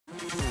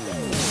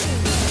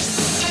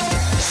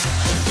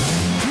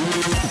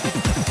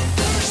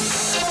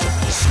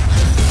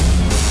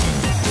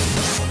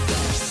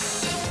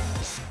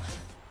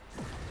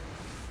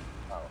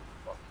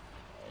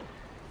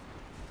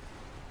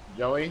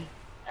Joey,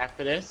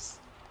 after this,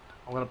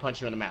 I'm gonna punch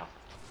you in the mouth.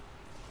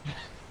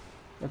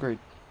 Agreed.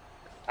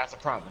 That's a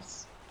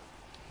promise.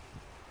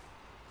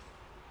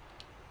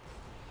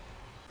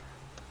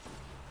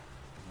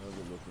 How's it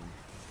looking?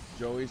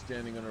 Joey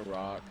standing on a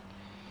rock.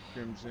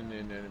 Crimson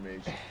in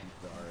animation.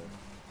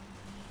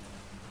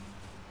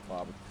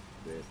 Bob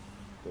bit.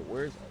 But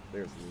where's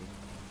there's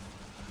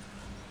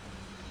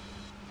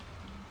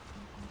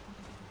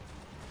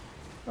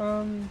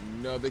Lee.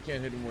 No, they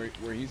can't hit him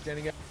where he's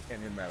standing at. Can't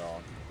hit him at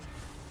all.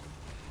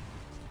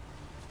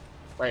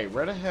 Wait,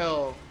 where the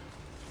hell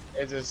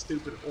is this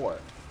stupid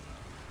orc?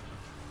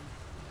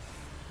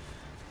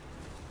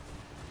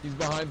 He's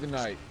behind the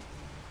knight.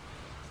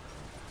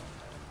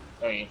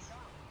 There he is.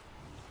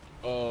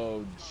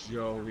 Oh,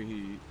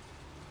 Joey.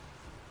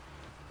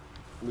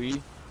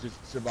 Lee,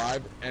 just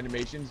survive.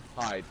 Animations,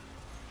 hide.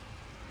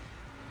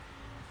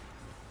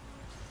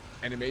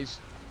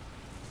 Animation.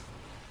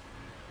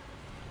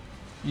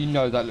 You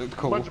know that looked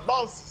cool. Bunch of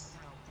bosses.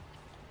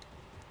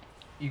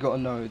 You gotta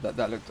know that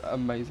that looked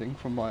amazing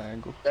from my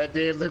angle. That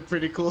did look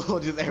pretty cool.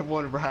 Just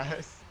everyone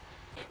rise.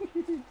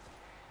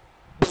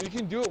 You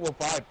can do it with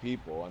 5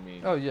 people. I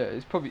mean. Oh yeah,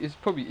 it's probably easy.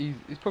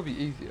 It's probably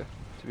easier,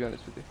 to be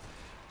honest with you.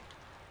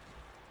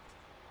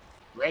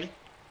 Ready?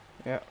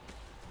 Yeah.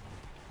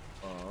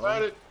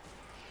 Got it.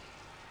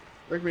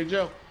 Rick me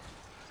Joe.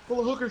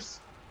 Full of hookers.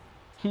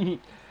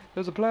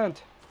 There's a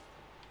plant.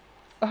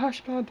 A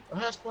hash plant. A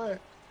hash plant.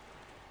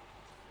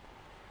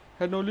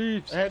 Had no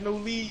leaves. I had no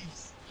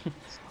leaves.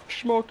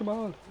 Smoked them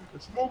all.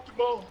 Smoked them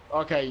all.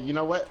 Okay, you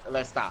know what?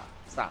 Let's stop.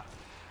 Stop.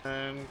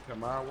 And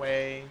come our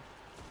way.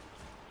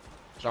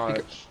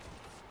 Charge.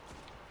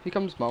 He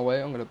comes my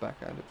way, I'm gonna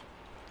backhand it.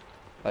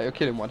 Like, you'll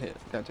kill him one hit,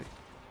 guarantee.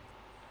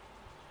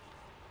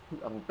 I'm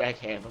gonna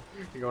backhand him.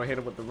 You're gonna hit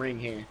him with the ring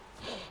hand.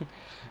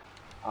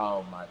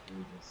 Oh my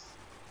goodness.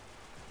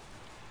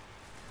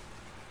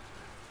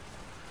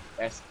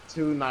 That's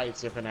 2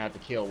 knights you're gonna have to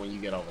kill when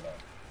you get over there.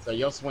 So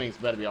your swings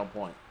better be on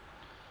point.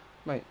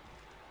 Mate.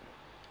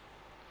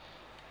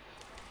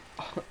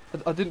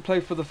 I didn't play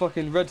for the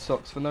fucking Red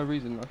Sox for no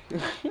reason, like.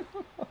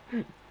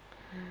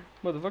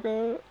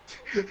 Motherfucker.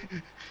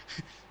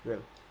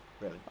 Really?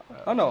 Really?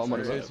 I know I'm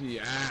on Where's it.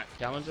 he at?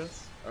 Challenge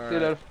us? See you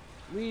later.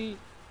 Lee.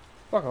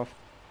 Fuck off.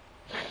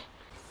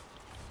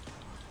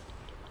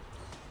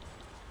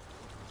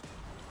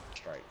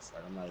 Strikes.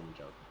 Like, I'm not even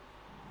joking.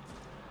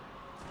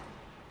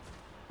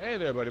 Hey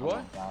there, buddy boy. Oh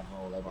my God,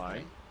 roll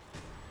everything.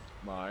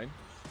 Mine.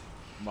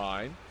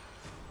 Mine.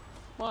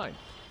 Mine.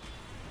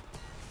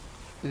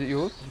 Is it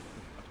yours?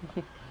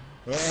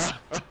 That's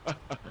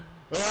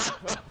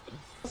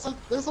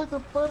like the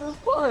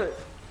funnest part.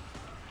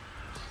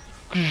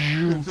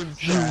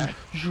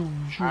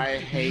 I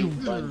hate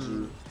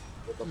Bungie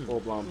with a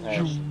full-blown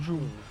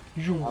passion.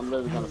 I'm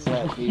literally gonna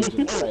slap these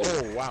in the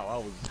face. Oh wow, I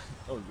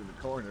was in the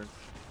corner.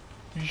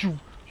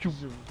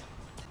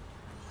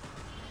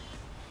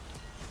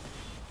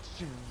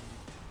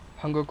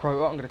 Hunger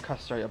Crow, I'm gonna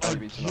castrate a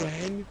baby tonight.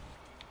 Again?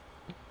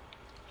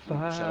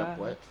 5 Shut up,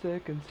 what?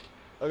 seconds.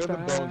 I got the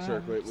bone 5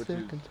 circlet, which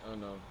seconds. is, oh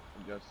no,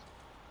 I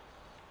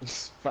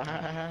guess.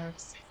 5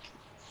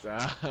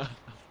 seconds.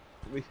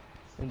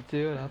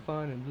 Until I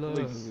find in love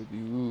Please. with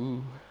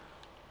you.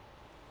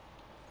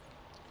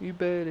 You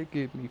better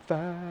give me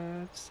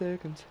 5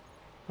 seconds.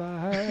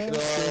 5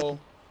 seconds. So,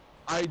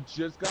 I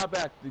just got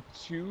back the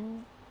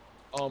 2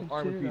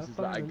 armor Until pieces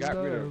that I find got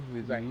rid love of with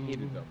because I you.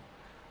 hated them.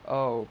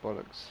 Oh,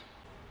 bollocks.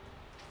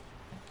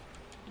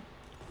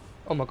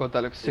 Oh my god,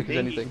 that looks sick as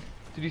Indeed. anything.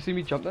 Did you see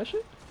me jump that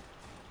shit?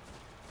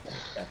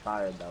 Got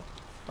fired though.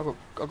 I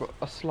got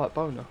a slight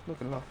boner, not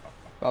gonna lie.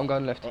 But I'm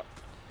going left.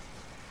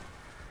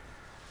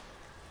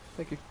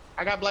 Thank you.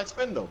 I got Black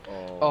Spindle.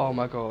 Oh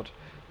my god.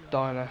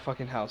 Die in a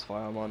fucking house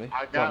fire, Marnie.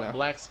 I Right got now.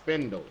 Black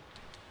Spindle.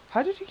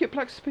 How did you get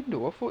Black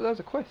Spindle? I thought that was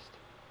a quest.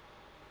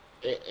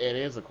 It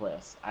is a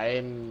quest. I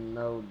didn't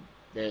know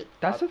that.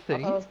 That's a a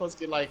thing. I thought I was supposed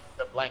to get like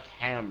the Black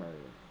Hammer.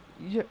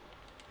 Yeah.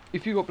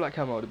 If you got Black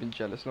Hammer, I would have been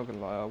jealous, not gonna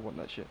lie, I want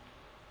that shit.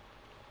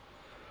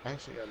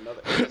 Actually,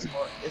 another.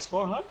 It's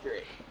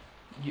 400.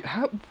 You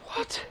how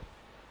what?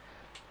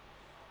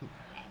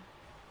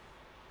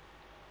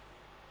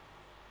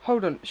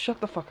 Hold on, shut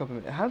the fuck up a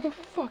minute. How the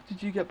fuck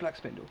did you get Black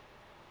Spindle?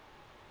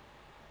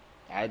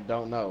 I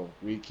don't know.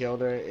 We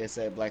killed her. It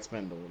said Black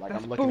Spindle. Like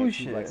That's I'm looking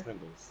bullshit. at 2 Black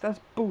Spindles. That's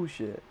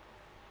bullshit.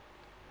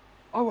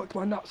 I worked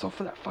my nuts off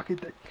for that fucking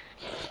thing.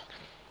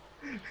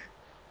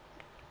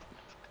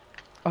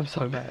 I'm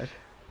so mad.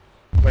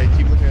 Wait,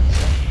 keep looking at.